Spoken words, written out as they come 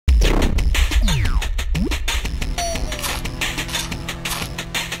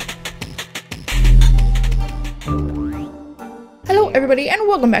everybody, and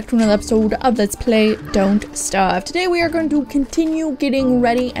welcome back to another episode of Let's Play Don't Starve. Today we are going to continue getting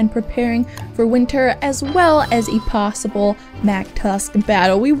ready and preparing for winter, as well as a possible Mactusk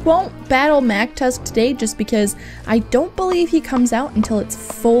battle. We won't battle Mactusk today just because I don't believe he comes out until it's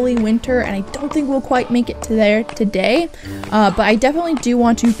fully winter, and I don't think we'll quite make it to there today. But I definitely do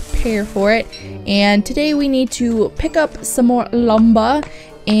want to prepare for it, and today we need to pick up some more lumber.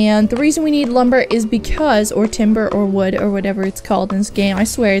 And the reason we need lumber is because, or timber, or wood, or whatever it's called in this game. I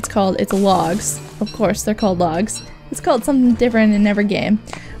swear it's logs. Of course, they're called logs. It's called something different in every game.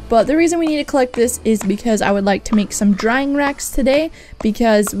 But the reason we need to collect this is because I would like to make some drying racks today,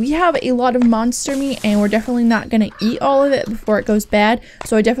 because we have a lot of monster meat and we're definitely not going to eat all of it before it goes bad.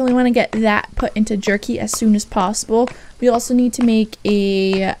 So I definitely want to get that put into jerky as soon as possible. We also need to make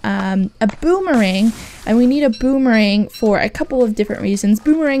a boomerang, and we need a boomerang for a couple of different reasons.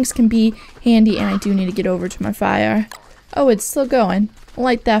 Boomerangs can be handy, and I do need to get over to my fire. Oh, it's still going.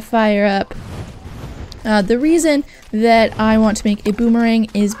 Light that fire up. The reason that I want to make a boomerang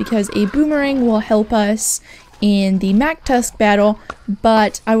is because a boomerang will help us in the Mactusk battle,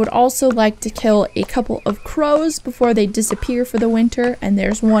 but I would also like to kill a couple of crows before they disappear for the winter, and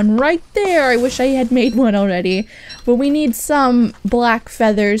there's one right there. I wish I had made one already. But we need some black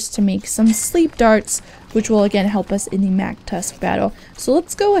feathers to make some sleep darts, which will again help us in the Mactusk battle. So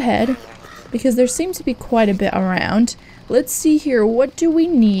let's go ahead, because there seems to be quite a bit around. Let's see here, what do we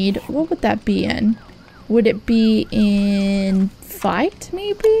need? What would that be in? Would it be in fight,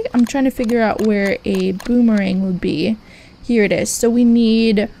 maybe? I'm trying to figure out where a boomerang would be. Here it is. So we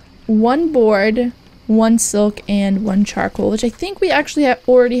need one board, one silk, and one charcoal, which I think we actually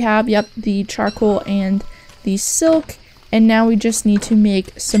already have. Yep, the charcoal and the silk. And now we just need to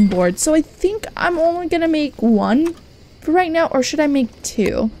make some boards. So I think I'm only going to make one for right now, or should I make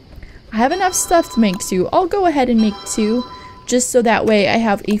two? I have enough stuff to make two. I'll go ahead and make two, just so that way I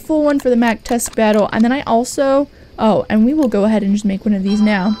have a full one for the Mactusk battle. And then I also... oh, and we will go ahead and just make one of these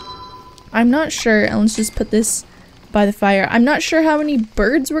now. I'm not sure, and let's just put this by the fire. I'm not sure how many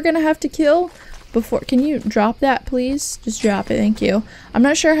birds we're gonna have to kill before... can you drop that, please? Just drop it, thank you. I'm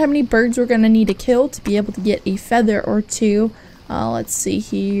not sure how many birds we're gonna need to kill to be able to get a feather or two. Let's see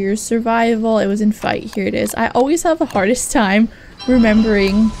here. Survival, it was in fight. Here it is. I always have the hardest time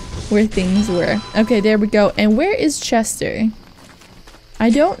remembering where things were. Okay, there we go. And where is Chester? I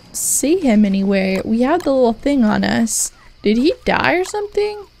don't see him anywhere. We have the little thing on us. Did he die or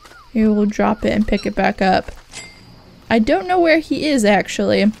something? Here, we'll drop it and pick it back up. I don't know where he is,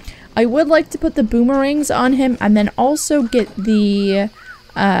 actually. I would like to put the boomerangs on him and then also get the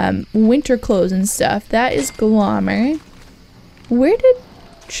winter clothes and stuff. That is Glommer. Where did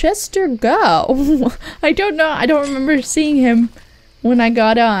Chester go? I don't know. I don't remember seeing him when I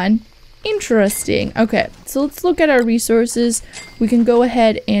got on. Interesting. Okay, so let's look at our resources. We can go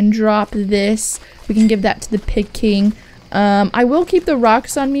ahead and drop this. We can give that to the Pig King. I will keep the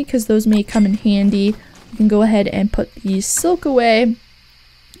rocks on me because those may come in handy. We can go ahead and put the silk away.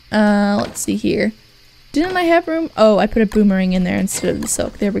 Let's see here. Didn't I have room? Oh, I put a boomerang in there instead of the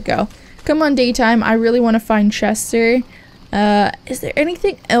silk. There we go. Come on, daytime. I really want to find Chester. Is there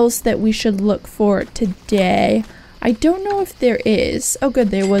anything else that we should look for today? I don't know if there is. Oh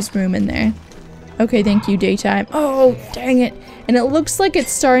good, there was room in there. Okay, thank you, daytime. Oh, dang it. And it looks like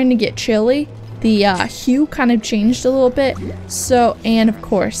it's starting to get chilly. The hue kind of changed a little bit. So, and of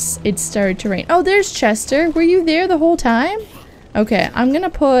course, it started to rain. Oh, there's Chester. Were you there the whole time? Okay, I'm gonna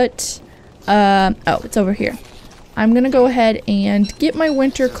put... oh, it's over here. I'm gonna go ahead and get my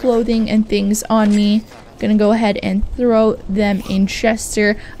winter clothing and things on me. Gonna go ahead and throw them in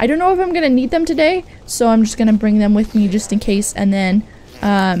Chester. I don't know if I'm gonna need them today, so I'm just gonna bring them with me just in case, and then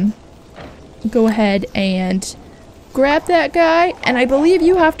go ahead and grab that guy. And I believe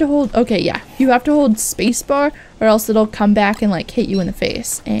you have to hold... okay, yeah, you have to hold spacebar or else it'll come back and like hit you in the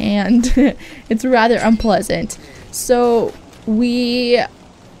face, and it's rather unpleasant. So we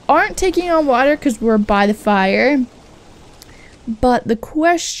aren't taking on water because we're by the fire. But the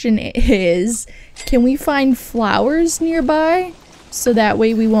question is, can we find flowers nearby? So that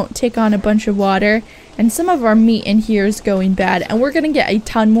way we won't take on a bunch of water. And some of our meat in here is going bad. And we're going to get a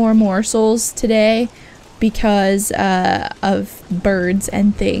ton more morsels today because of birds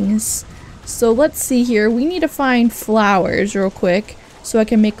and things. So let's see here. We need to find flowers real quick so I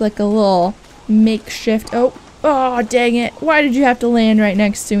can make like a little makeshift... oh, dang it. Why did you have to land right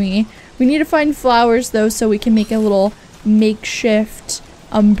next to me? We need to find flowers though so we can make a little makeshift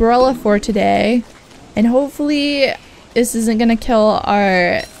umbrella for today, and hopefully this isn't gonna kill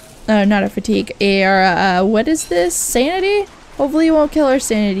our not our fatigue, our what is this, sanity? Hopefully it won't kill our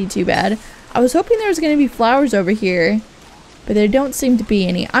sanity too bad. I was hoping there was gonna be flowers over here, but there don't seem to be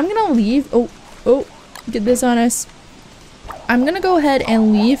any. I'm gonna leave. Oh, get this on us. I'm gonna go ahead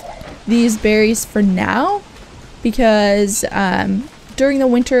and leave these berries for now because during the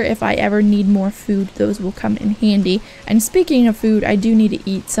winter, if I ever need more food, those will come in handy. And speaking of food, I do need to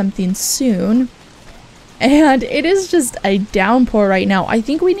eat something soon. And it is just a downpour right now. I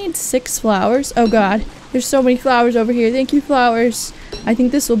think we need 6 flowers. Oh god, there's so many flowers over here. Thank you, flowers. I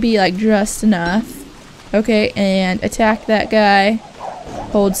think this will be like just enough. Okay, and attack that guy.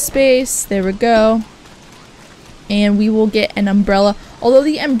 Hold space. There we go. And we will get an umbrella. Although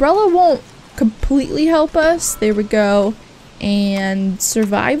the umbrella won't completely help us. There we go. And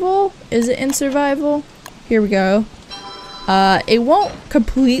survival? Is it in survival? Here we go. It won't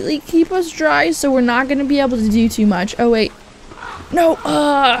completely keep us dry, so we're not going to be able to do too much. Oh, wait. No!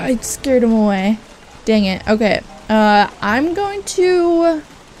 I scared him away. Dang it. Okay. I'm going to...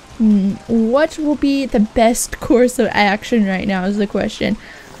 what will be the best course of action right now is the question.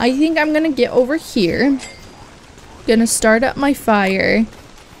 I think I'm going to get over here. Gonna start up my fire.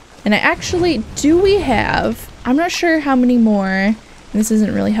 And I actually... do we have... I'm not sure how many more... this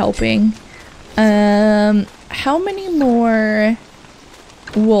isn't really helping. How many more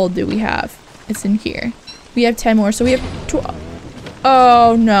wool do we have? It's in here. We have 10 more, so we have 12.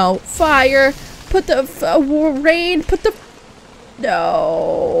 Oh no. Fire! Put the rain! Put the...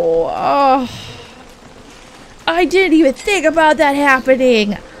 no. Oh. I didn't even think about that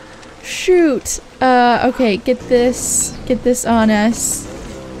happening! Shoot. Okay, get this on us.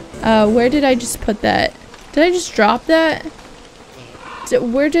 Where did I just put that? Did I just drop that?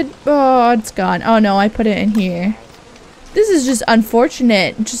 Oh, it's gone. Oh no, I put it in here. This is just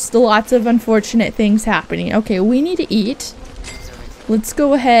unfortunate. Just lots of unfortunate things happening. Okay, we need to eat. Let's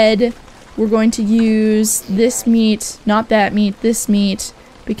go ahead. We're going to use this meat, not that meat, this meat,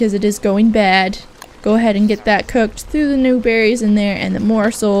 because it is going bad. Go ahead and get that cooked through the new berries in there and the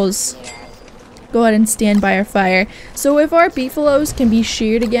morsels. Go ahead and stand by our fire. So if our beefalos can be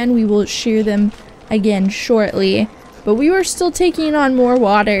sheared again, we will shear them again shortly. But we were still taking on more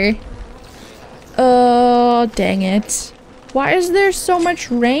water. Oh, dang it. Why is there so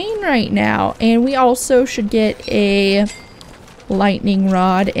much rain right now? And we also should get a lightning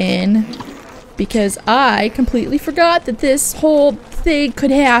rod in. Because I completely forgot that this whole thing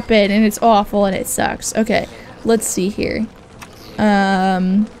could happen. And it's awful and it sucks. Okay, let's see here. What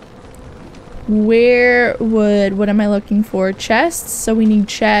am I looking for? Chests? So we need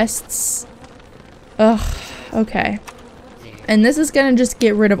chests. Ugh, okay. And this is gonna just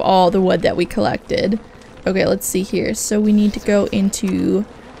get rid of all the wood that we collected. Okay, let's see here. So we need to go into,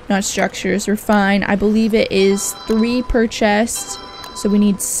 not structures, we're fine. I believe it is 3 per chest. So we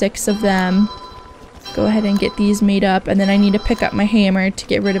need 6 of them. Go ahead and get these made up. And then I need to pick up my hammer to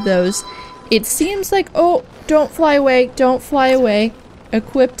get rid of those. It seems like, oh, don't fly away, don't fly away.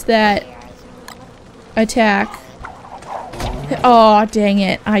 Equipped that attack. Oh, dang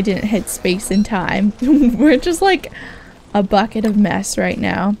it. I didn't hit space in time. We're just like a bucket of mess right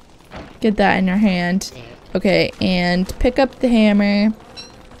now. Get that in your hand. Okay, and pick up the hammer.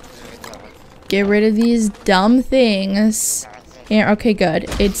 Get rid of these dumb things. And, okay, good.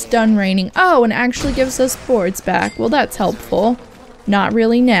 It's done raining. Oh, and it actually gives us boards back. Well, that's helpful. Not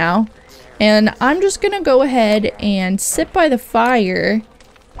really now. And I'm just gonna go ahead and sit by the fire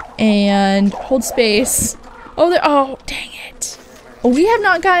and hold space. Oh, dang it. We have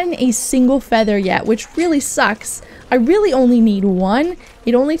not gotten a single feather yet, which really sucks. I really only need 1.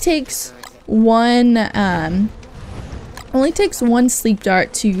 It only takes one sleep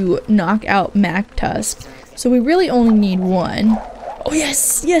dart to knock out Mac Tusk. So we really only need 1. Oh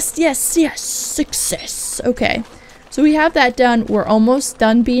yes, yes, yes, yes, success. Okay, so we have that done. We're almost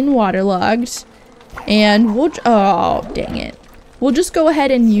done being waterlogged. And we'll, oh, dang it. We'll just go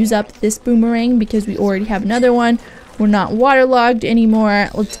ahead and use up this boomerang because we already have another one. We're not waterlogged anymore.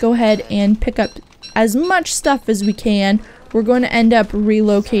 Let's go ahead and pick up as much stuff as we can. We're going to end up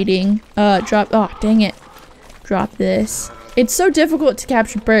relocating. Oh, dang it. Drop this. It's so difficult to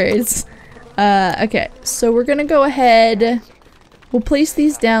capture birds. Okay, so we're going to go ahead. We'll place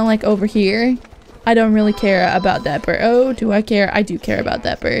these down like over here. I don't really care about that bird. Oh, do I care? I do care about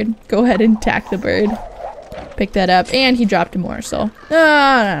that bird. Go ahead and attack the bird. Pick that up. And he dropped a morsel.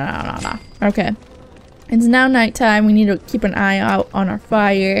 No. Okay. It's now nighttime. We need to keep an eye out on our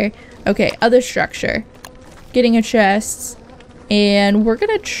fire. Okay, other structure. Getting a chest. And we're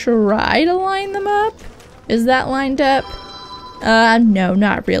gonna try to line them up. Is that lined up? No,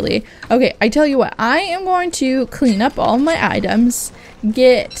 not really. Okay, I tell you what. I am going to clean up all my items.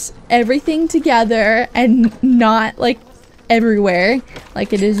 Get everything together and not like everywhere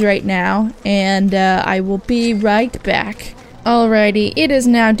like it is right now. And I will be right back. Alrighty, it is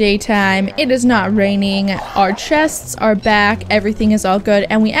now daytime. It is not raining. Our chests are back. Everything is all good.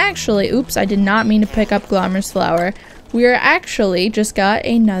 And we actually, oops, I did not mean to pick up Glommer's flower. We are actually just got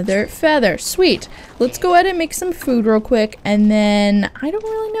another feather. Sweet. Let's go ahead and make some food real quick. And then I don't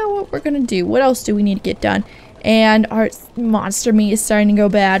really know what we're going to do. What else do we need to get done? And our monster meat is starting to go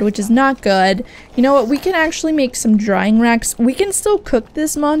bad, which is not good. You know what? We can actually make some drying racks. We can still cook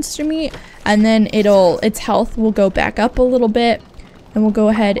this monster meat, and then its health will go back up a little bit. And we'll go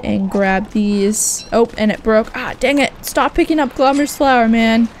ahead and grab these. Oh, and it broke. Ah, dang it. Stop picking up Glommer's flower,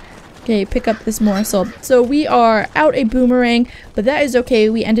 man. Okay, pick up this morsel. So we are out a boomerang, but that is okay.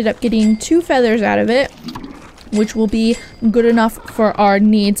 We ended up getting 2 feathers out of it, which will be good enough for our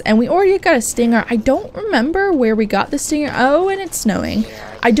needs. And we already got a stinger. I don't remember where we got the stinger. Oh, and it's snowing.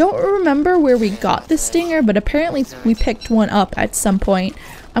 I don't remember where we got the stinger, but apparently we picked one up at some point.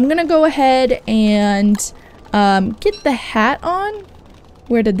 I'm gonna go ahead and get the hat on.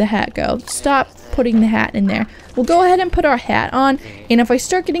 Where did the hat go? Stop putting the hat in there. We'll go ahead and put our hat on, and if I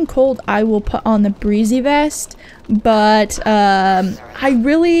start getting cold, I will put on the breezy vest. But I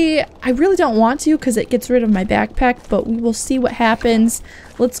really don't want to because it gets rid of my backpack, but we will see what happens.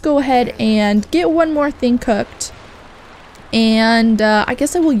 Let's go ahead and get one more thing cooked. And I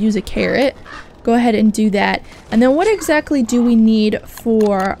guess I will use a carrot. Go ahead and do that. And then what exactly do we need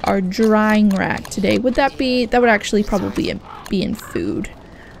for our drying rack today? Would that would actually probably be in food.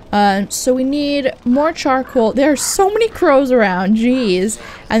 So we need more charcoal. There are so many crows around, jeez.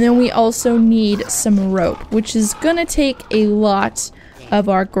 And then we also need some rope, which is gonna take a lot of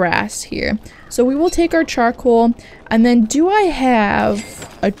our grass here. So we will take our charcoal, and then do I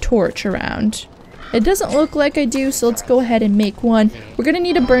have a torch around? It doesn't look like I do, so let's go ahead and make one. We're gonna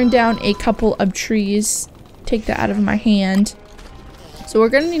need to burn down a couple of trees. Take that out of my hand. So we're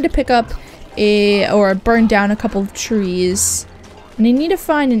gonna need to pick up or burn down a couple of trees. And I need to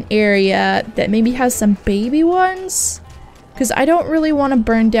find an area that maybe has some baby ones, because I don't really want to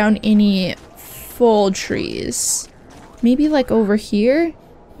burn down any full trees. Maybe like over here.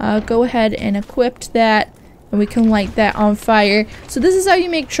 Go ahead and equip that, and we can light that on fire. So this is how you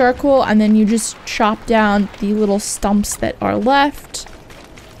make charcoal, and then you just chop down the little stumps that are left.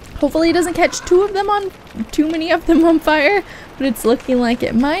 Hopefully it doesn't catch too many of them on fire, but it's looking like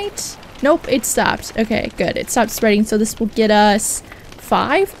it might. Nope, it stopped. Okay, good. It stopped spreading, so this will get us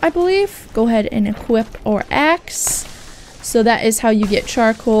 5, I believe. Go ahead and equip our axe. So that is how you get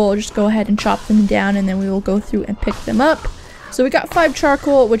charcoal. Just go ahead and chop them down, and then we will go through and pick them up. So we got 5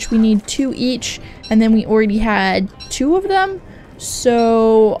 charcoal, which we need 2 each, and then we already had 2 of them.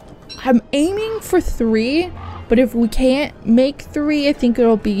 So I'm aiming for 3, but if we can't make 3, I think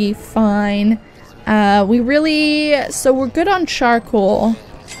it'll be fine. So we're good on charcoal,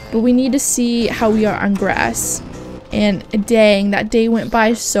 but we need to see how we are on grass. And dang, that day went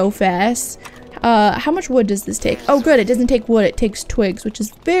by so fast. How much wood does this take? Oh good, it doesn't take wood, it takes twigs, which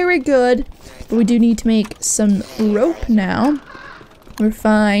is very good. But we do need to make some rope now. We're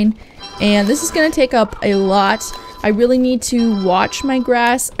fine. And this is gonna take up a lot. I really need to watch my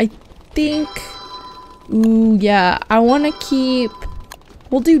grass. I think, ooh yeah, I wanna keep,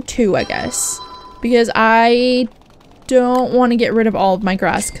 we'll do 2 I guess. Because I don't want to get rid of all of my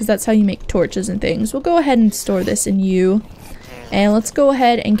grass, because that's how you make torches and things. We'll go ahead and store this in you. And let's go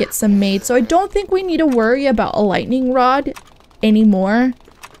ahead and get some made. So I don't think we need to worry about a lightning rod anymore.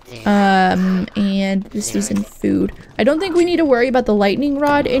 And this was in food. I don't think we need to worry about the lightning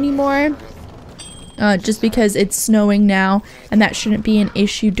rod anymore. Just because it's snowing now, and that shouldn't be an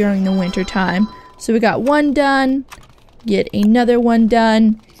issue during the winter time. So we got 1 done. Get another 1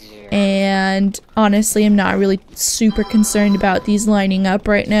 done. And honestly, I'm not really super concerned about these lining up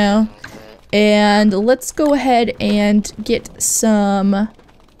right now. And let's go ahead and get some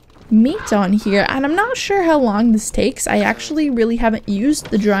meat on here. And I'm not sure how long this takes. I actually really haven't used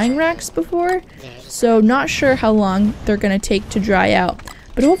the drying racks before, so not sure how long they're gonna take to dry out.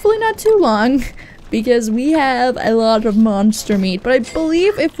 But hopefully not too long, because we have a lot of monster meat. But I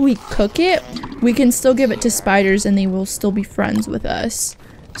believe if we cook it, we can still give it to spiders and they will still be friends with us.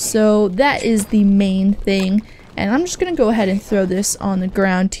 So that is the main thing. And I'm just gonna go ahead and throw this on the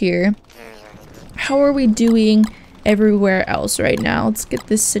ground here. How are we doing everywhere else right now? Let's get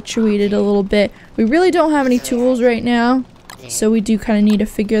this situated a little bit. We really don't have any tools right now, so we do kind of need to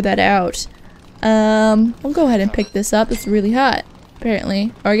figure that out. We'll go ahead and pick this up. It's really hot,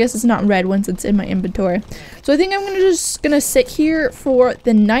 apparently. Or I guess it's not red once it's in my inventory. So I think I'm just gonna sit here for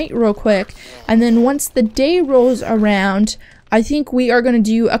the night real quick, and then once the day rolls around, I think we are going to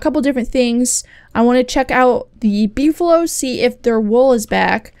do a couple different things. I want to check out the beefalo, see if their wool is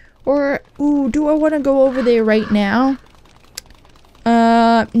back. Or, ooh, do I want to go over there right now?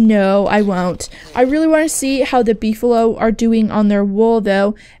 No, I won't. I really want to see how the beefalo are doing on their wool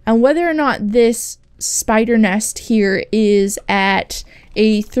though, and whether or not this spider nest here is at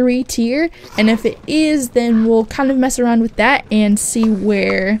a 3 tier, and if it is, then we'll kind of mess around with that and see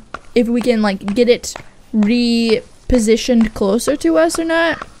where, if we can like get it repositioned closer to us or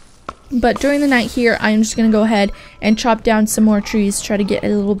not. But during the night here, I'm just gonna go ahead and chop down some more trees, try to get a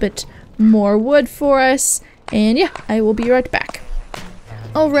little bit more wood for us, and yeah, I will be right back.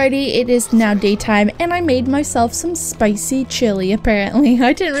 Alrighty, it is now daytime, and I made myself some spicy chili, apparently.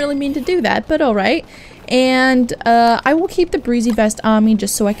 I didn't really mean to do that, but alright. And I will keep the breezy vest on me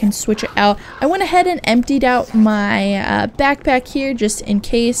just so I can switch it out. I went ahead and emptied out my backpack here just in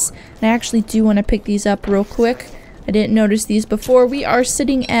case. And I actually do want to pick these up real quick. I didn't notice these before. We are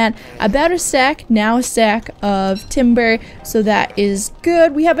sitting at about a stack of timber, so that is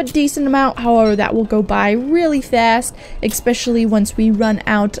good. We have a decent amount, however that will go by really fast, especially once we run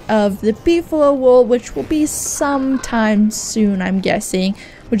out of the beefalo wool, which will be sometime soon, I'm guessing,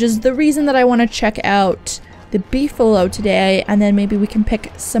 which is the reason that I want to check out the beefalo today, and then maybe we can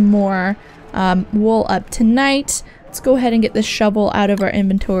pick some more wool up tonight. Let's go ahead and get this shovel out of our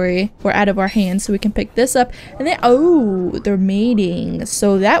inventory, or out of our hands, so we can pick this up. And then, oh, they're mating.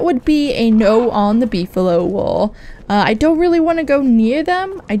 So that would be a no on the beefalo wool. I don't really want to go near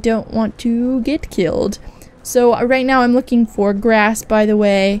them. I don't want to get killed. So right now I'm looking for grass, by the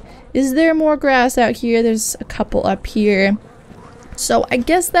way. Is there more grass out here? There's a couple up here. So I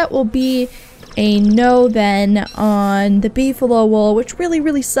guess that will be a no then on the beefalo wool, which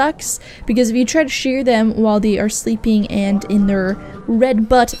really sucks, because if you try to shear them while they are sleeping and in their red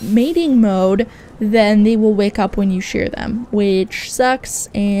butt mating mode, then they will wake up when you shear them, which sucks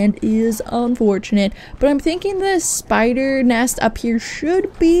and is unfortunate. But I'm thinking the spider nest up here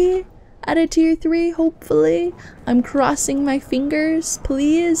should be at a tier 3, hopefully. I'm crossing my fingers,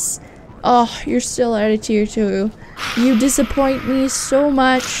 please. Oh, you're still at a tier 2. You disappoint me so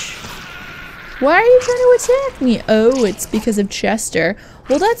much. Why are you trying to attack me? Oh, it's because of Chester.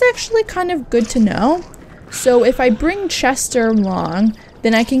 Well, that's actually kind of good to know. So if I bring Chester along,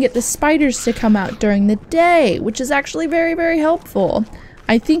 then I can get the spiders to come out during the day, which is actually very helpful.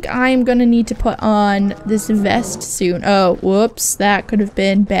 I think I'm gonna need to put on this vest soon. Oh, whoops, that could have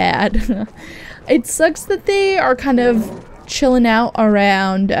been bad. It sucks that they are kind of chilling out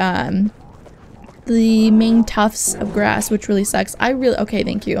around the main tufts of grass, which really sucks. Okay,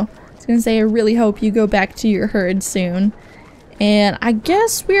 thank you. I was gonna say, I really hope you go back to your herd soon. And I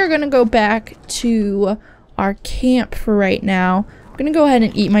guess we are gonna go back to our camp for right now. I'm gonna go ahead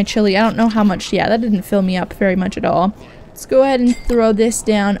and eat my chili. I don't know how much, yeah, that didn't fill me up very much at all. Let's go ahead and throw this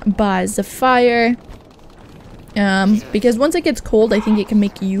down by the fire. Because once it gets cold, I think it can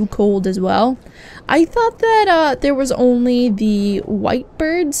make you cold as well. I thought that there was only the white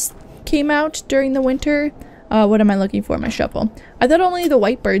birds came out during the winter. What am I looking for? My shovel. I thought only the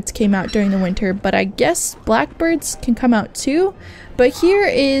white birds came out during the winter, but I guess blackbirds can come out too. But here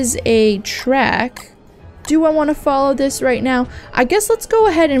is a track. Do I want to follow this right now? I guess let's go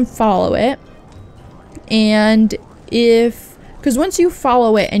ahead and follow it. And because once you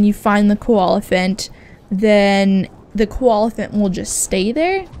follow it and you find the koalefant, then the koalefant will just stay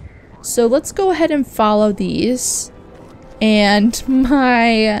there. So let's go ahead and follow these. And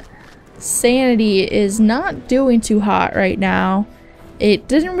my sanity is not doing too hot right now. It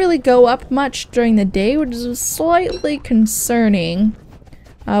didn't really go up much during the day, which is slightly concerning.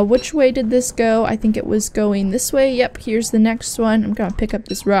 Which way did this go? I think it was going this way. Yep, here's the next one. I'm gonna pick up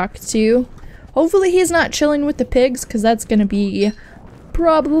this rock too. Hopefully he's not chilling with the pigs, because that's gonna be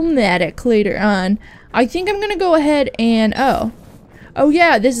problematic later on. I think I'm gonna go ahead and oh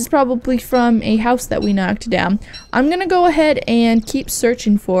yeah, this is probably from a house that we knocked down. I'm gonna go ahead and keep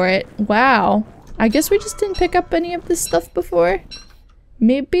searching for it. Wow. I guess we just didn't pick up any of this stuff before.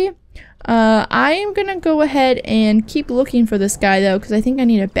 Maybe. I am gonna go ahead and keep looking for this guy though, because I think I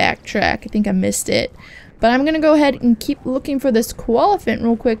need to backtrack. I think I missed it. But I'm gonna go ahead and keep looking for this koalefant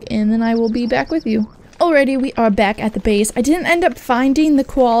real quick, and then I will be back with you. Alrighty, we are back at the base. I didn't end up finding the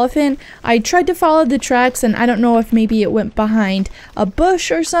koalefant. I tried to follow the tracks, and I don't know if maybe it went behind a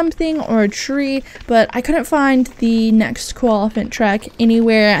bush or something, or a tree, but I couldn't find the next koalefant track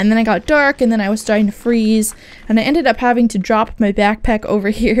anywhere, and then it got dark, and then I was starting to freeze, and I ended up having to drop my backpack over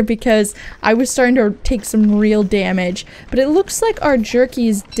here because I was starting to take some real damage. But it looks like our jerky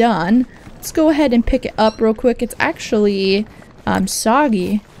is done. Let's go ahead and pick it up real quick. It's actually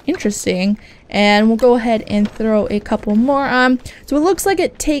soggy. Interesting. And we'll go ahead and throw a couple more on. So it looks like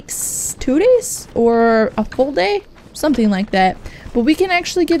it takes 2 days or a full day, something like that. But we can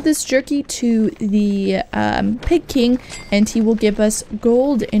actually give this jerky to the Pig King, and he will give us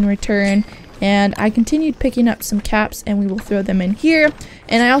gold in return. And I continued picking up some caps, and we will throw them in here.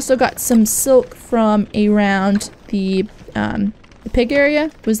 And I also got some silk from around the pig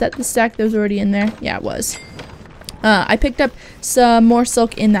area. Was that the stack that was already in there? Yeah, it was. I picked up some more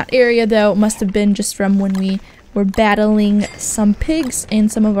silk in that area, though. It must have been just from when we were battling some pigs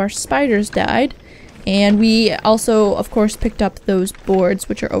and some of our spiders died. And we also, of course, picked up those boards,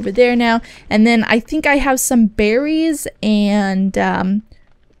 which are over there now. And then I think I have some berries and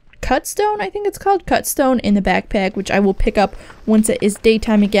cutstone, I think it's called, cutstone in the backpack, which I will pick up once it is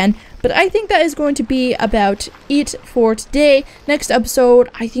daytime again. But I think that is going to be about it for today. Next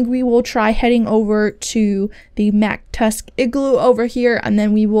episode, I think we will try heading over to the MacTusk igloo over here, and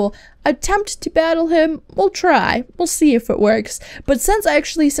then we will attempt to battle him. We'll try. We'll see if it works. But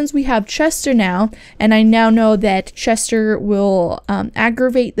since we have Chester now, and I now know that Chester will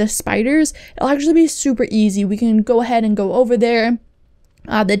aggravate the spiders, it'll actually be super easy. We can go ahead and go over there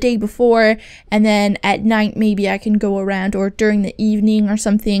the day before, and then at night maybe I can go around, or during the evening or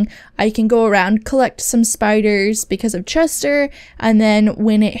something, I can go around, collect some spiders because of Chester, and then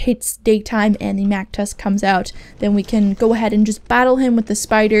when it hits daytime and the MacTusk comes out, then we can go ahead and just battle him with the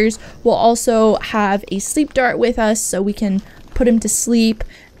spiders. We'll also have a sleep dart with us so we can put him to sleep.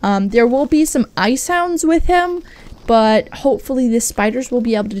 There will be some ice hounds with him, but hopefully the spiders will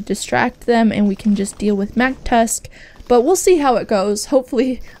be able to distract them and we can just deal with MacTusk. But we'll see how it goes.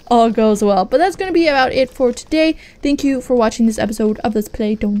 Hopefully all goes well. But that's going to be about it for today. Thank you for watching this episode of Let's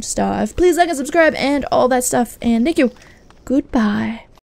Play Don't Starve. Please like and subscribe and all that stuff. And thank you. Goodbye.